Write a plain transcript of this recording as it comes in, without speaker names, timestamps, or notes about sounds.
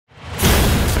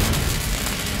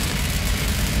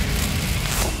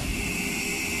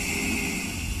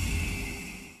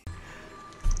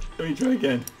Let me try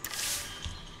again.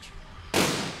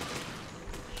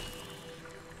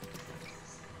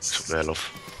 It's up there,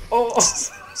 love. Oh!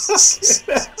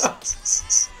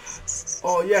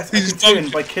 Oh yes, I can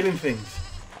turn by killing things.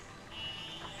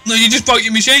 No, you just broke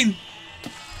your machine.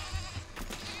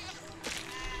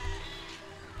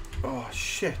 Oh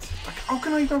shit. How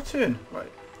can I not turn?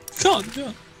 Right.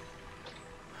 Can't.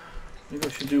 Maybe I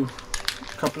should do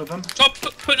a couple of them. Try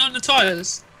putting on the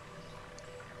tyres.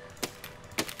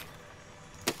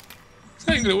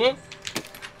 It ain't gonna work.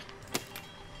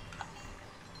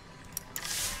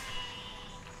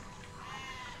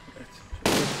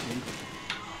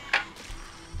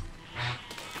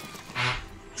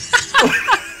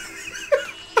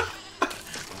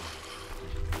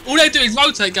 All they do is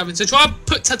rotate, Gavin. So try and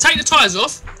take the tyres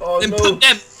off, then no. put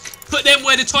them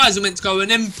where the tyres are meant to go, and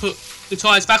then put the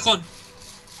tyres back on.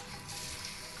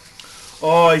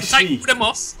 Oh, I see. Take them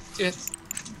off. Yeah.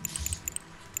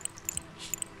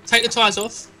 Take the tyres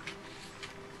off.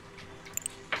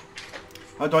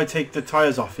 How do I take the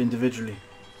tyres off individually?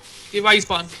 Your raise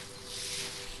button.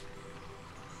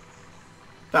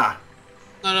 That.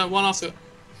 No, one after it.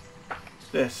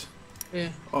 This. Yeah.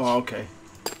 Oh, okay.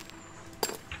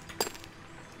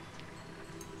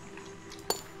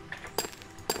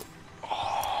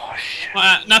 Oh, shit.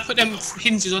 Right, now put them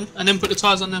hinges on, and then put the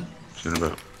tyres on them. Soon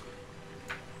about.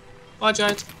 Bye,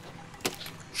 Jade.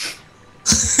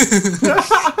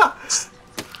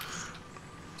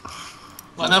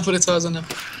 Right, now put the tyres on them.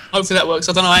 Hopefully that works.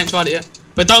 I don't know. I ain't tried it yet.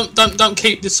 But don't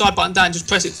keep the side button down. Just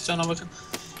press it to turn on.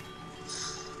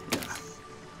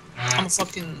 I'm a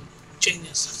fucking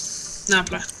genius. Now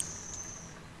play.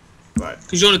 Right.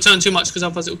 Because you want to turn too much, because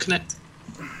otherwise it will connect.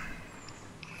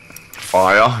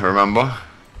 Fire, remember?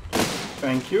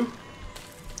 Thank you.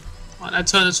 Right, now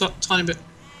turn a tiny bit.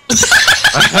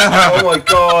 Oh my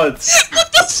god.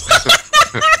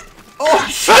 Oh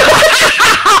shit.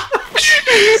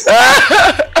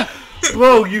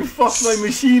 Whoa, you fucked my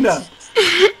machine up.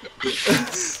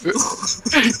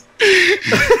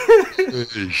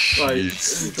 Right,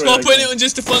 Start putting it on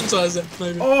just the front tyres then,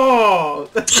 maybe. Oh!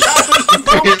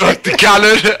 Like the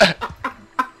cannon!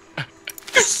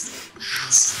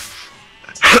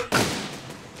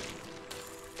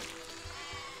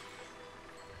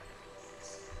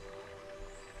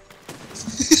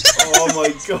 Oh my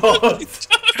god!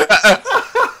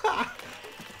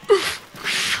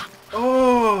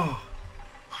 Oh!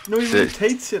 No, he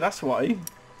irritates it, that's why.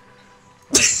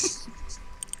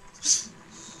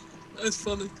 That's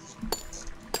funny.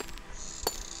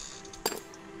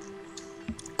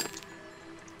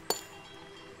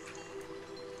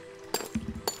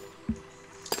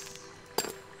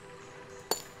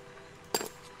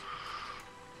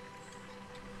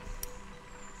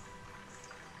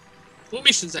 What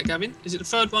mission is that, Gavin? Is it the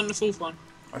third one or the fourth one?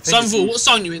 Zone 4, what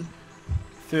zone are you in?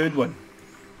 Third one.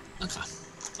 Okay,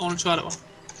 I want to try that one.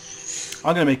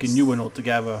 I'm gonna make a new one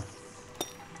altogether.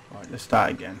 Alright, let's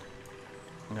start again.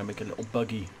 I'm gonna make a little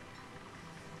buggy.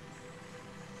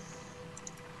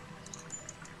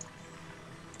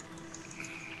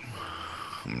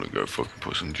 I'm gonna go fucking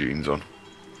put some jeans on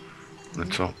the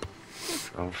top.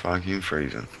 I'm fucking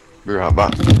freezing. Be right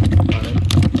back.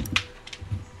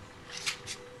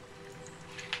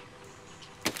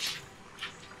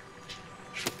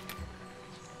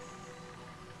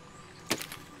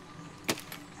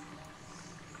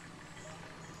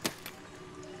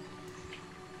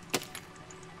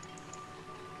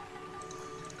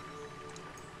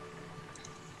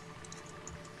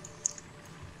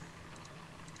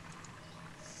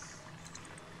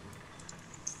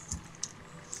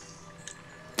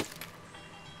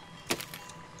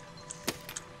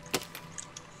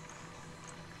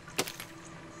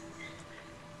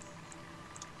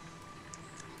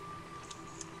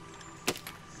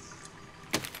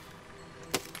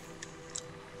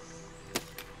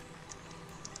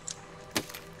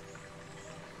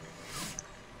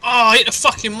 Oh, I hit the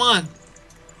fucking mine.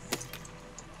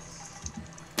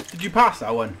 Did you pass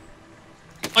that one?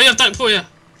 Oh yeah, I've done it before, yeah.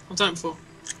 I've done it before.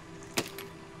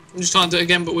 I'm just trying to do it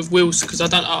again, but with wheels, because I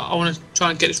want to try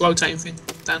and get this rotating thing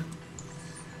down.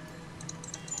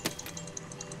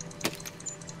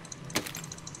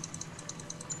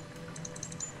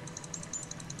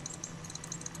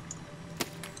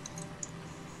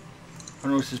 I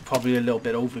know this is probably a little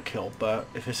bit overkill, but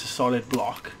if it's a solid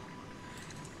block,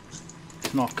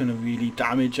 it's not going to really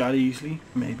damage that easily,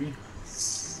 maybe.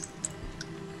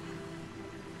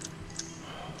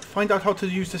 Find out how to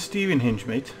use the steering hinge,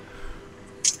 mate.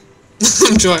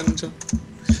 I'm trying.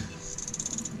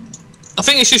 I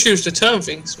think it's just used to turn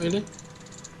things, really.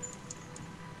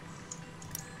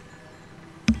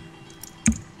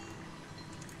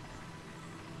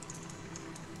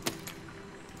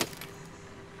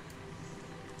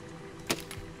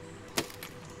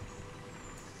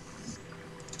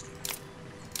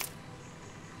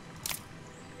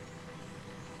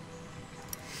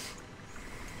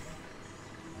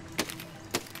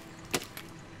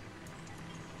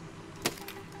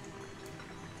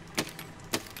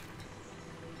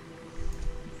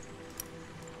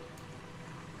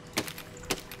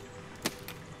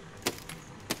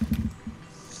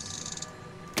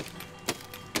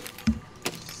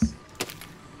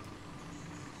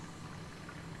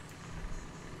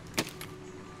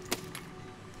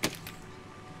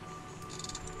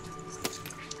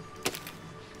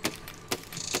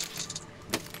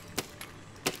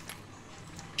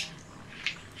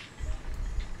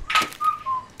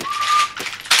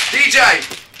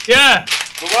 DJ! Yeah!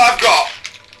 Look what I've got!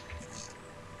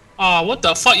 Oh, what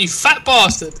the fuck, you fat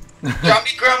bastard! Do you know how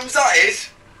many grams that is?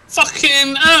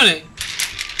 Fucking Ernie!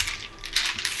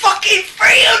 Fucking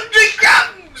 300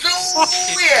 grams! Oh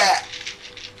Fucking yeah!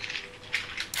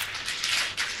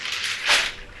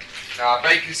 Nah,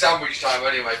 bacon sandwich time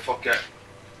anyway, fuck it.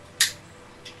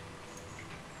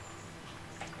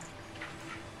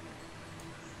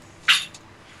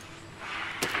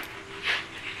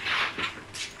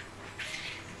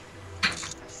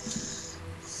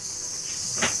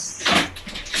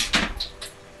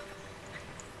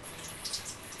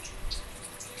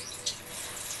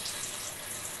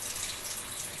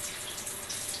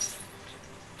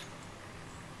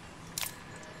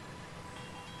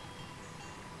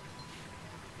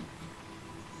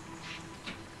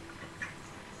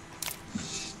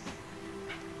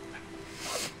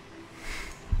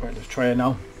 Right, let's try it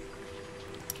now.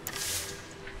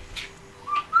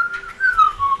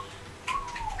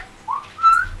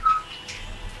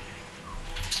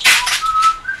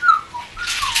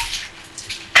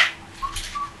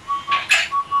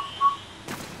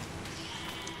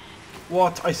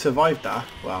 What? I survived that?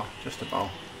 Well, just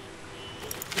about.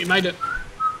 You made it.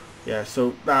 Yeah,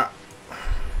 so that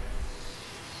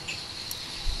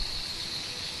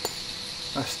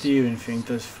steering thing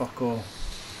does fuck all.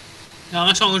 No,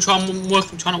 that's what I'm trying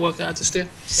to work out how to steer.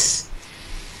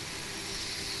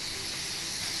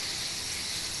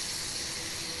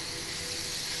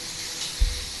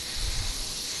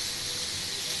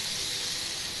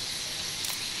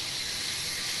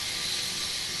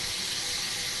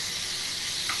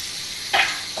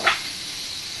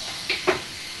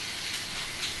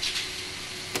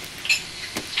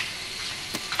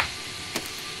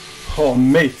 Oh,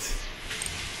 mate.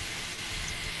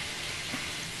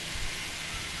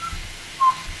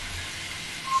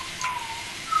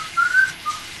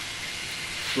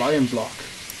 Flying block.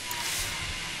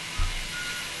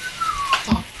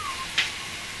 Oh.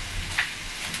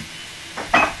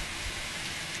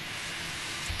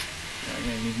 Yeah, I'm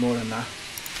gonna need more than that.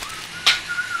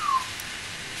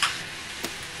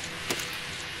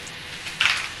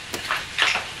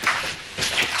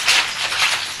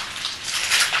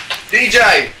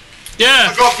 DJ! Yeah!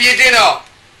 I got for your dinner!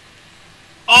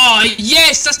 Oh,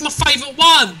 yes! That's my favourite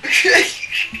one!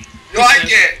 You like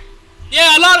it? Yeah,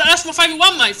 I like it. That's my favourite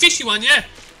one, mate. Fishy one, yeah.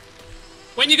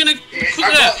 When you gonna cook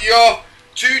I that? got your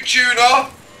 2 tuna,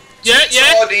 Yeah,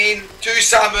 yeah. sardine, 2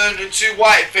 salmon and 2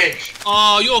 whitefish.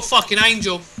 Oh, you're a fucking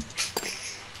angel.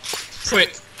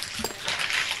 Prick.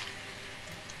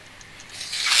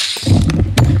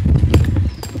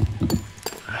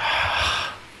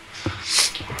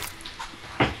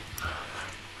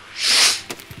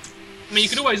 I mean, you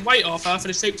could always wait half hour for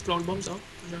the sheep to blow the bombs off.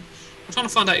 I'm trying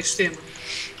to find out his steer, man.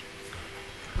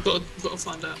 I've got to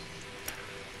find out.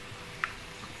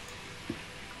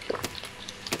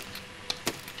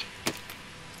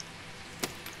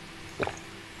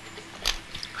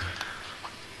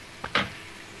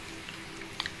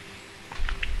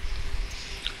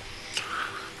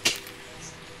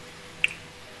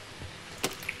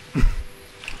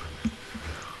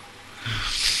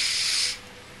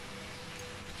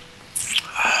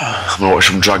 I'm gonna watch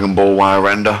some Dragon Ball wire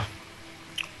render.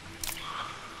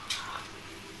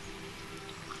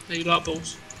 Yeah, you like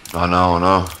balls. I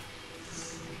know.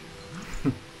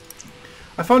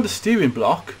 I found a steering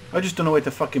block. I just don't know where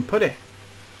to fucking put it.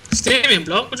 Steering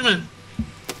block? What do you mean?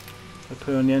 I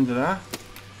put it on the end of that.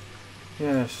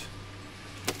 Yes.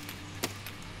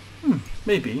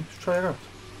 Maybe. Let's try it out.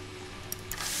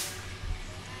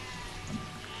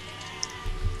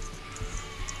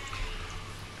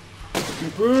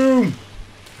 Boom!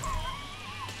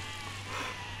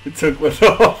 It took one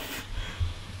off.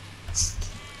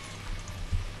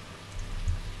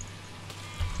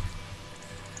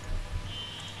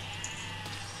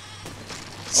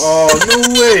 Oh, no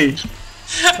way!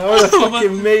 How the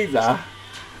fucking made that?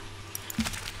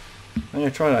 I'm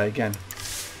gonna try that again.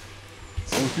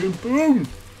 Fucking boom!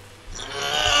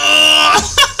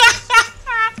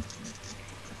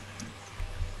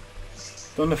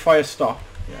 Don't the fire stop?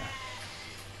 Yeah.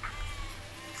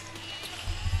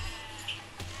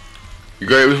 You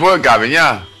got it with work, Gavin,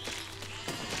 yeah?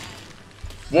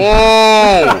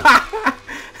 Whoa!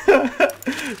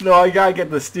 No, I gotta get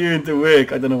the steering to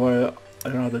work. I don't know why. I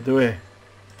don't know how to do it.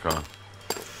 Come on.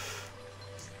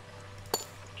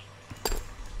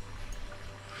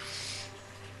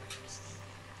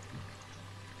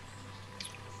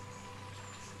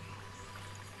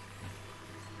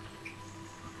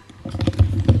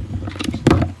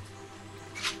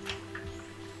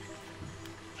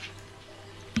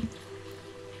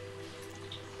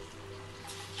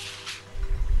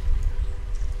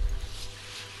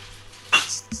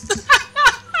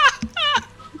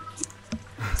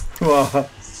 What?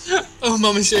 Oh,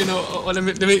 my machine.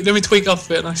 Let me tweak up a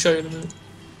bit and I'll show you in a minute.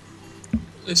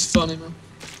 It's funny, man.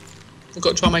 I've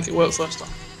got to try and make it work first time.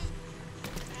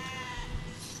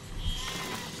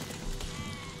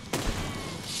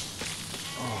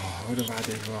 Oh, I would have had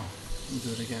it as well. Let me do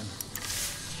it again.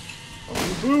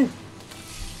 Oh, boo!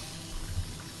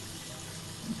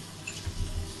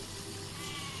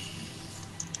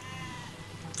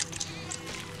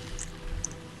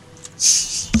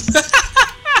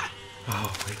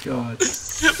 Oh my god.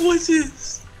 What's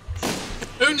this?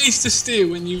 Who needs to steal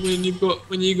when you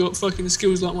got fucking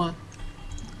skills like mine?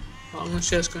 Right, I'm gonna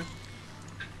share screen.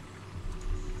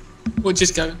 Or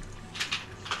just go.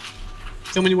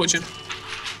 Tell me when you're watching.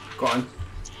 Go on.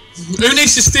 Who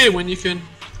needs to steal when you can?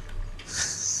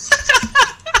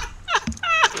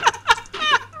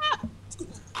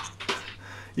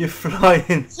 You're flying.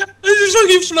 I'm just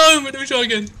fucking flying, but let me try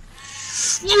again.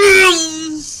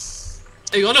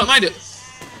 There you go, look, I made it.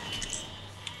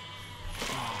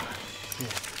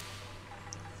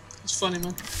 It's funny,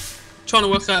 man. Trying to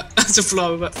work out how to fly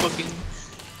with that fucking.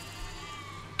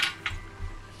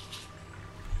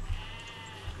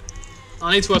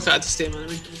 I need to work out how to steer, man.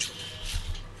 Let me try.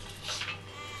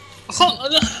 I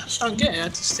just don't get it how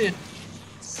to steer.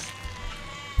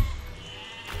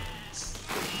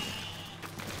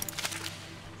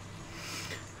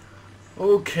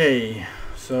 Okay,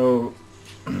 so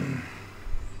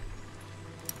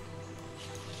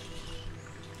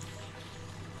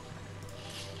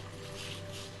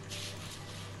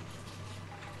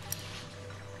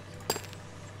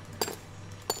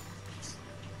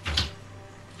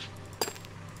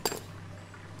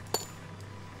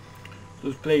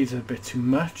those blades are a bit too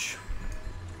much.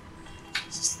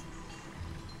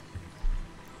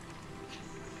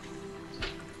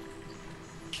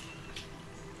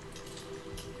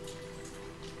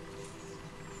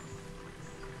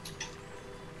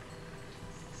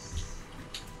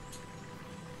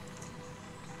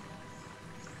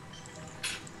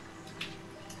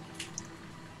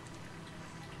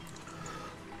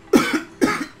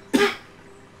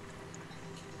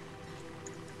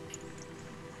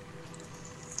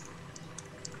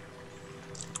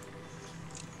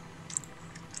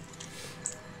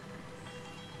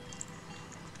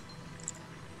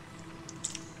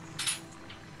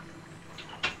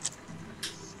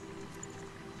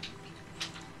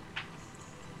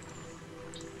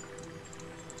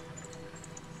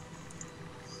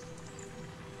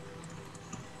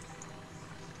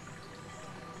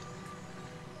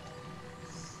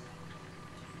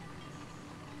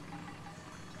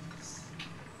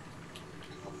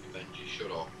 Benji,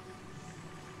 shut up.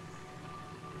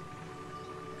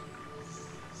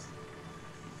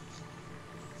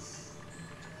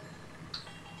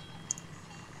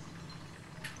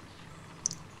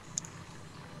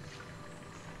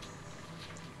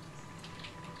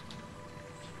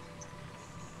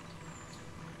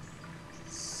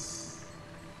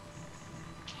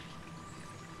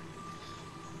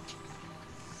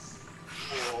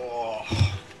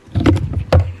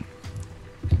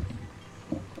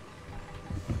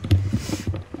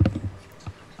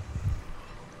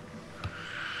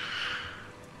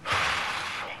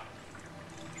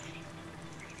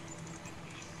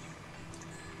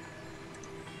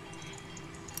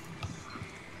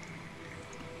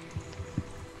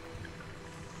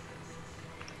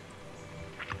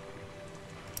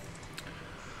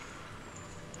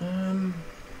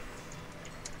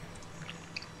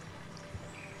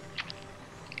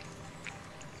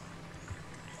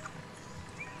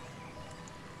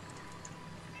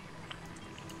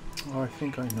 Oh, I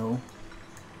think I know.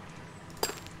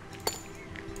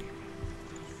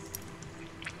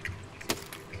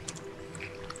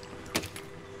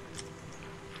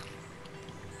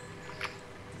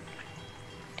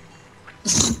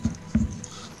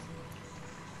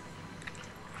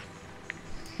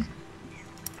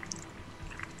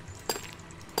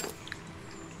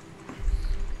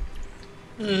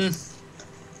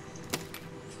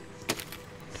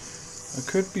 I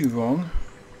could be wrong.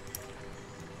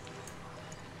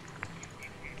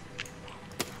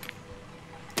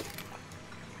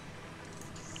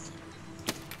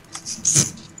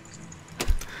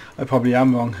 I probably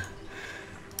am wrong.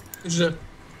 Is it?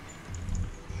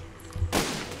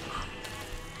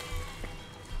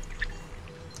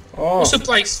 Oh, What's the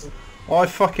place? oh, I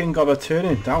fucking got to turn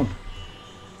it down.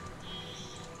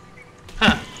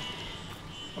 Huh?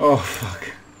 Oh,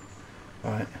 fuck.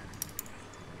 Right.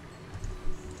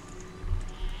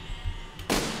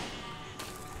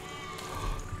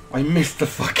 I missed the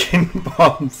fucking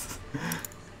bombs.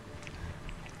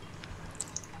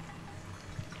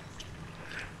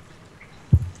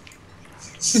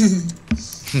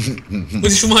 What does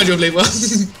this remind you of, Lever?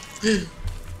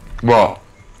 What?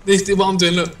 This is what I'm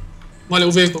doing, look. My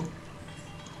little vehicle.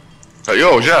 That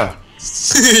yours, yeah?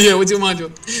 Yeah, what do you remind you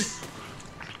of?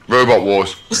 Robot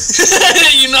Wars.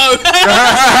 You know.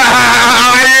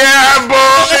 Yeah,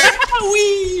 boy!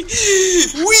 Wee!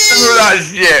 Wee! Remember that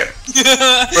shit?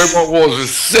 Robot Wars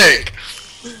was sick.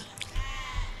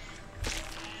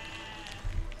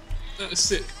 That was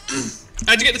sick.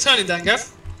 How'd you get the turning down,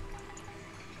 Gav?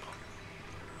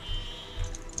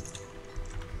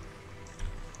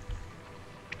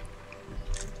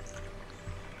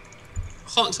 I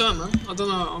can't turn, man. I don't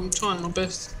know. I'm trying my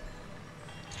best.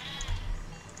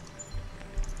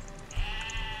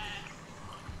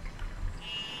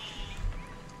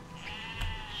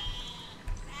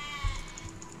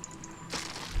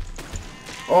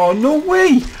 Oh, no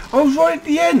way! I was right at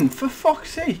the end, for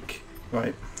fuck's sake.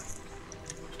 Right.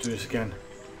 Let's do this again.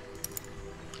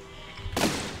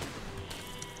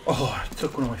 Oh, I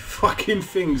took one of my fucking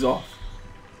things off.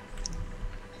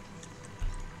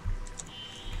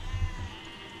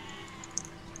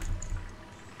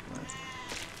 Right.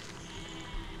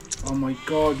 Oh my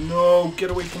god, no! Get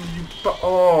away from you!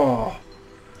 Oh!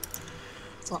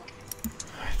 Fuck.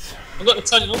 Right. I've got the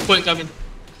turning on point, Gavin.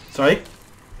 Sorry?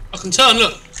 I can turn,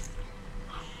 look.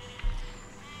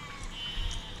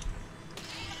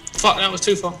 Fuck, that was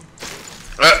too far.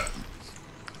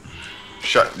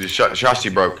 The chassis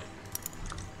broke.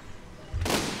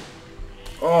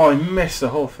 Oh, I missed the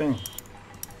whole thing.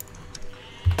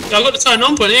 Yeah, I got the turn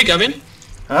on point here, Gavin.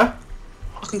 Huh?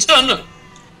 I can turn, look.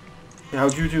 Yeah,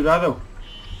 how'd you do that though?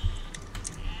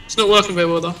 It's not working very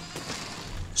well though.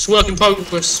 It's work in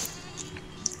progress.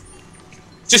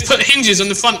 Just put hinges on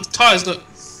the front tyres, look.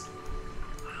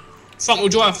 Front wheel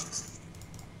drive.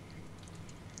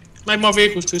 Maybe my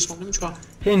vehicle's too small, let me try.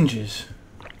 Hinges?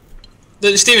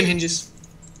 The steering hinges.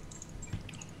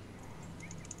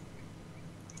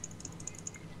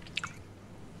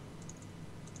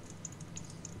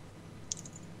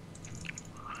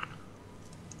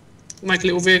 Make a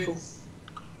little vehicle.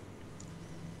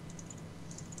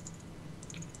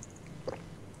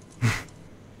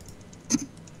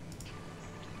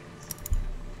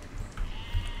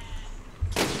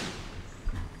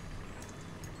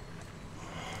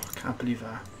 Can't believe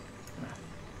that.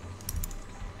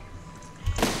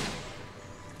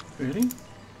 Really?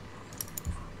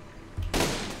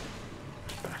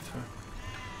 Better.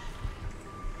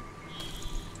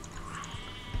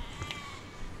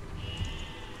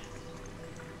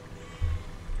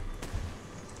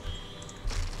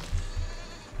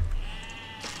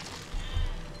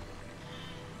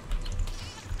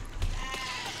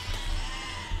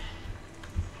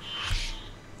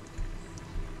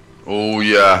 Oh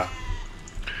yeah.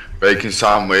 Bacon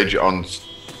sandwich on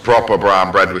proper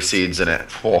brown bread with seeds in it.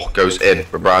 Oh, goes in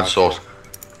with brown sauce.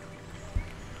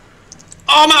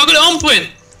 Oh man, I got it on point!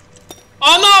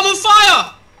 Oh no, I'm on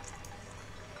fire!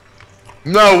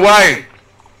 No way!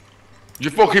 You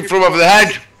fucking flew over the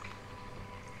hedge.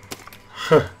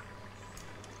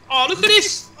 Oh, look at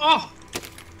this! Oh,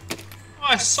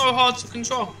 it's so hard to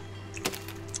control.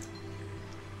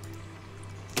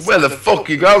 Where the fuck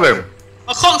are you going?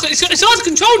 I can't. It's hard to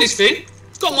control this thing.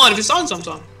 It's got a mind of its own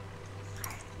sometimes.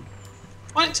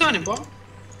 Why ain't it turning, bro?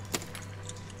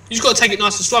 You just gotta take it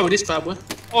nice and slow with this bad boy.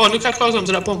 Oh, look how close I am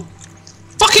to that bomb.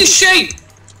 Fucking sheep!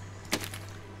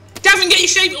 Gavin, get your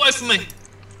sheep away from me!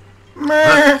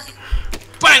 Meh.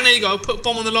 Bang, there you go. Put a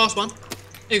bomb on the last one. There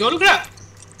you go, look at that.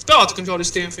 It's better to control this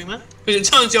steering thing, man. Because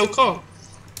it turns the old car.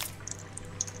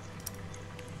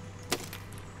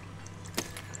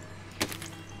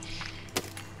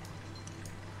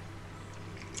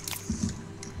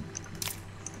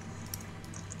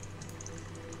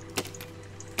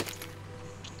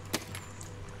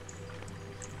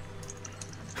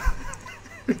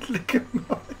 Look at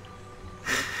my...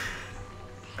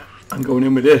 I'm going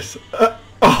in with this. Oh,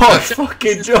 I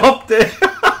fucking dropped it!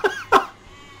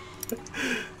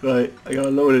 Right, I gotta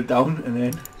lower it down and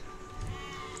then...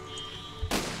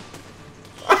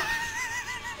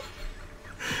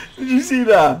 Did you see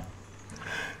that?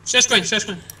 Share screen, share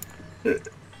screen.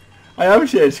 I am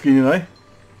shared screen, you know?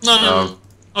 No.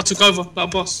 I took over, like a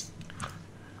boss.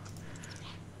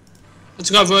 I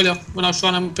took over earlier when I was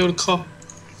trying to build a car.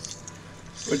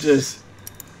 Which is...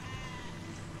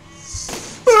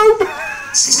 Boom!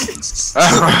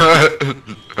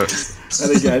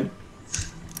 And again.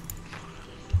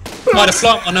 Might have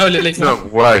flown on earlier. No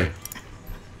way.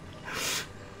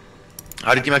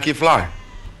 How did you make it fly?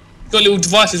 Got little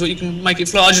devices where you can make it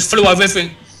fly. I just flew over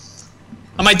everything.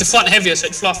 I made the front heavier so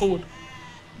it'd fly forward.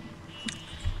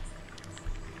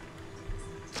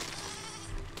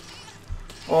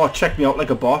 Oh, check me out like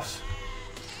a boss.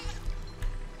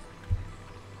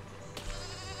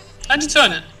 How'd you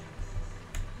turn it?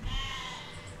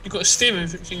 You've got steering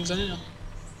things on it.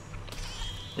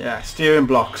 Yeah, steering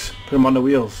blocks. Put them on the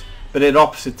wheels. But they're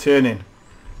opposite turning.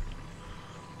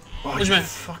 Oh, What do you mean?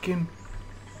 fucking...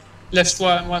 Left,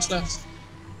 right, and right's left.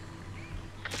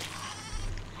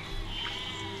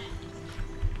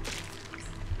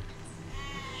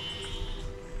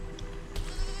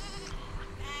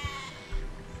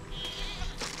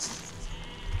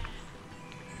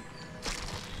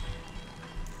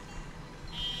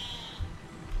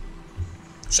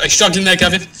 Are you struggling there,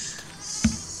 Gavin?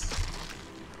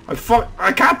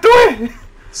 I can't do it!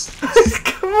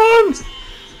 Come on!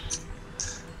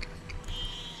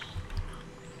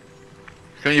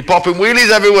 Can you popping wheelies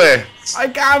everywhere? I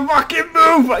can't fucking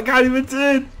move! I can't even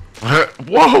turn!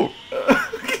 Whoa! Oh,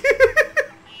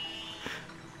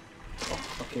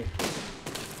 okay.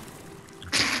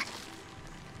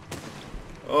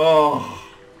 Oh.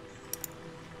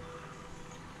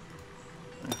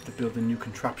 I have to build a new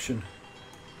contraption.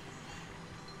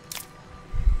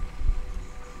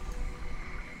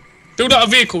 Build out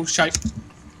a vehicle shape.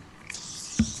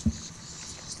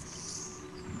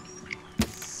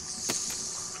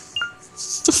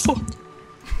 The fuck?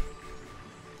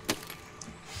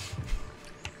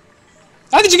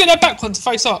 How did you get that back one to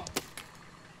face up?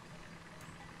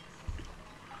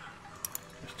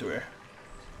 Let's do it.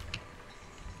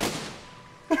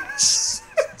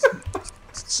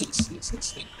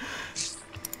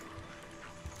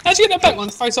 How'd you get that back one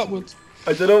to face upwards?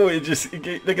 I don't know, look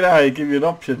at that, it gave you an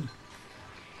option.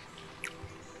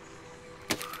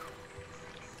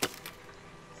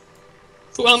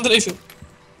 Put one underneath it.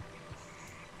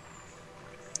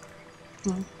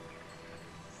 No. Right.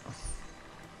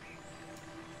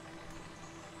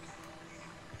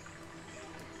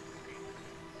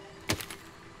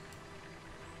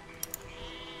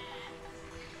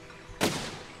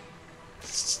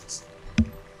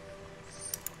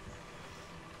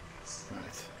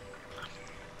 Let's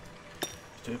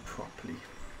do it properly.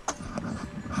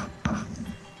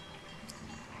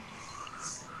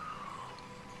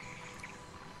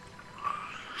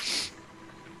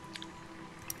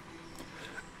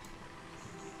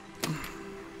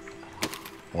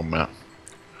 One minute.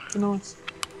 Nice.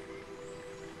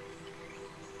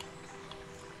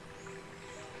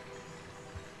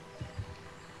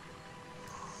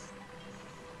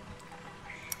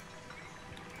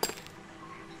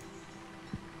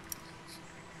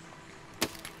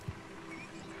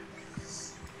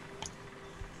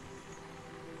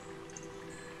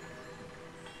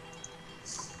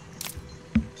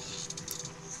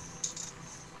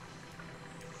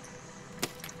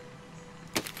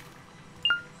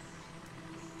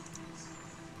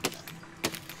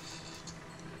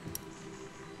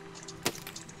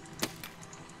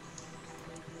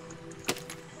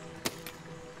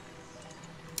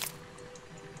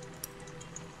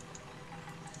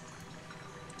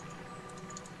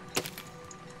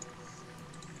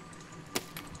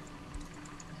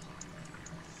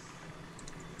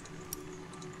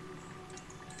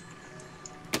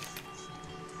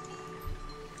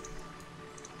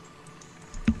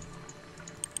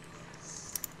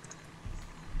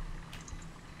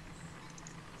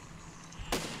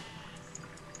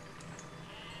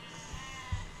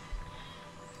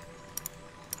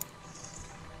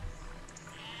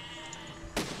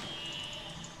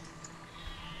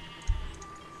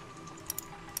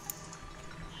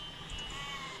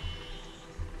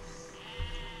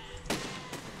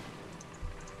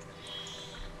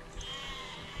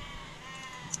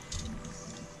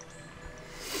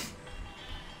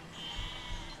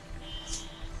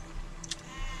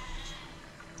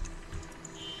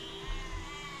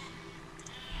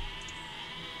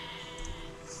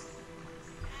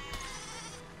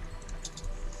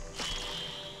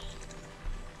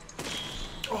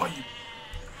 Oh, you...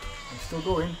 I'm still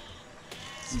going.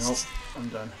 Nope, I'm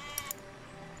done.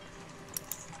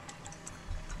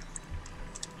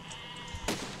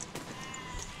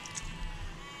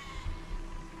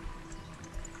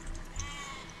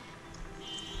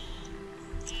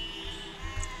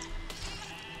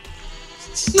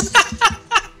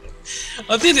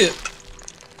 I did it.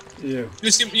 Yeah. You want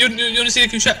to see the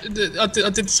contraption? I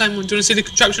did the same one. Do you want to see the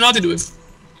contraption I did it with?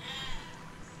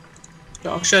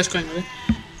 Yeah, I'll share screen with you.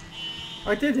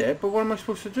 I did it, but what am I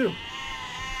supposed to do?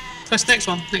 Press next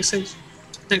one, next stage.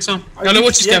 Next one. I Now, watch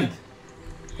reached this the game. end.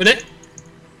 With it?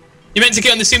 You meant to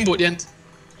get on the symbol at the end.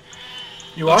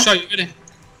 You I'll are? show you, ready?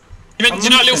 You meant, I'm do you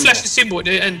know on that little the flashing symbol at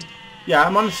the end? Yeah,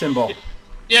 I'm on the symbol.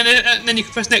 Yeah, and then you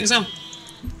can press next on.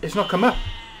 It's not come up.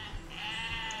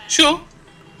 Sure.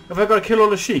 Have I got to kill all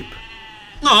the sheep?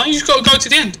 No, you just got to go to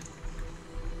the end.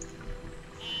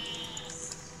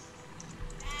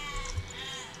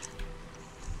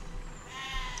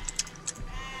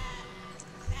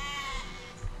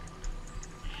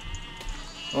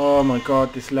 Oh my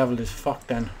god, this level is fucked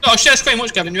then. No, I'll share screen.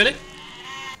 Watch, Gavin. You ready?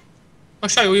 I'll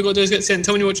show you. All you got to do is get to the end.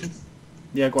 Tell me when you're watching.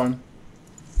 Yeah, go on.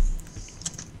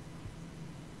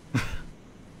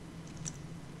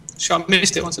 Shit, I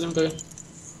missed it once I didn't go.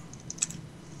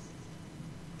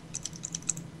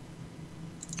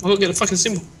 I've got to get the fucking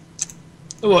symbol.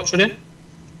 The watch, ready?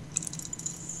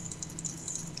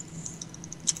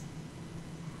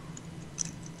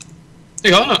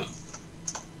 There you go, look.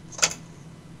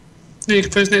 Then you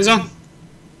can press it on.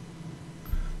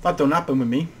 That don't happen with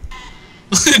me.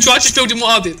 Try just building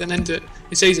what I did and then do it.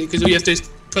 It's easy because all you have to do is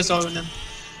press R and then. Yeah,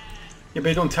 but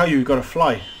they don't tell you got to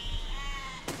fly.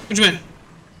 What do you mean?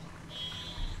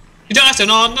 You don't have to,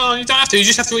 no, you don't have to, you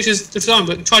just have to reach the zone,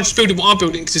 but try just building what I'm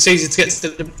building because it's easy to get to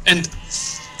the end.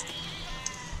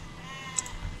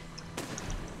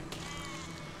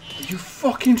 You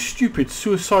fucking stupid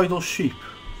suicidal sheep.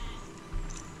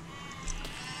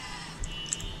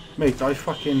 Mate, I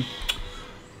fucking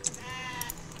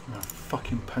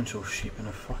punch those sheep in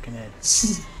the fucking head.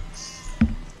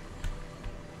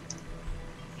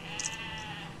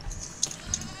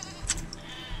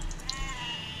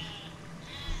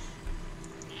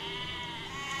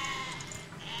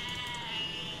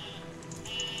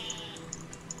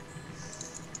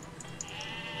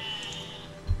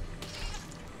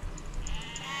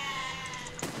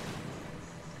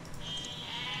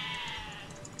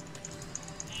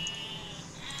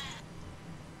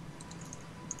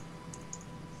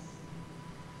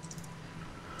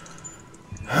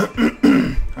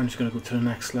 I'm just gonna go to the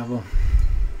next level.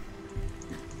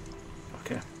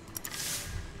 Okay.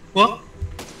 What?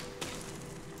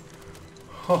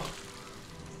 Oh.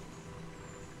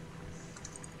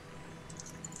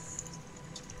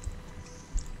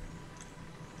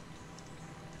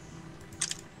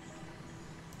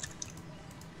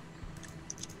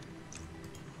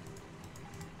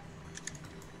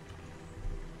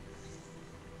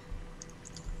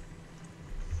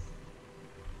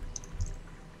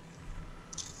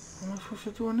 What am I supposed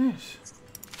to do on this?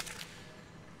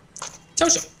 Tell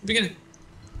us, beginning.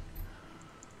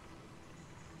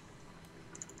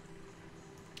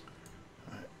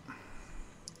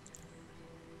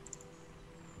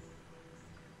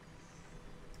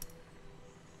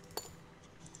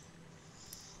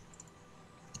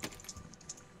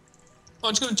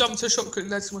 I'm just going to jump to a shot quickly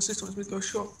later, my sister wants me to go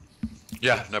short.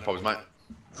 Yeah, no problems, mate.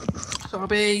 So I'll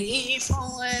be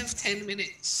 5, 10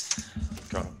 minutes.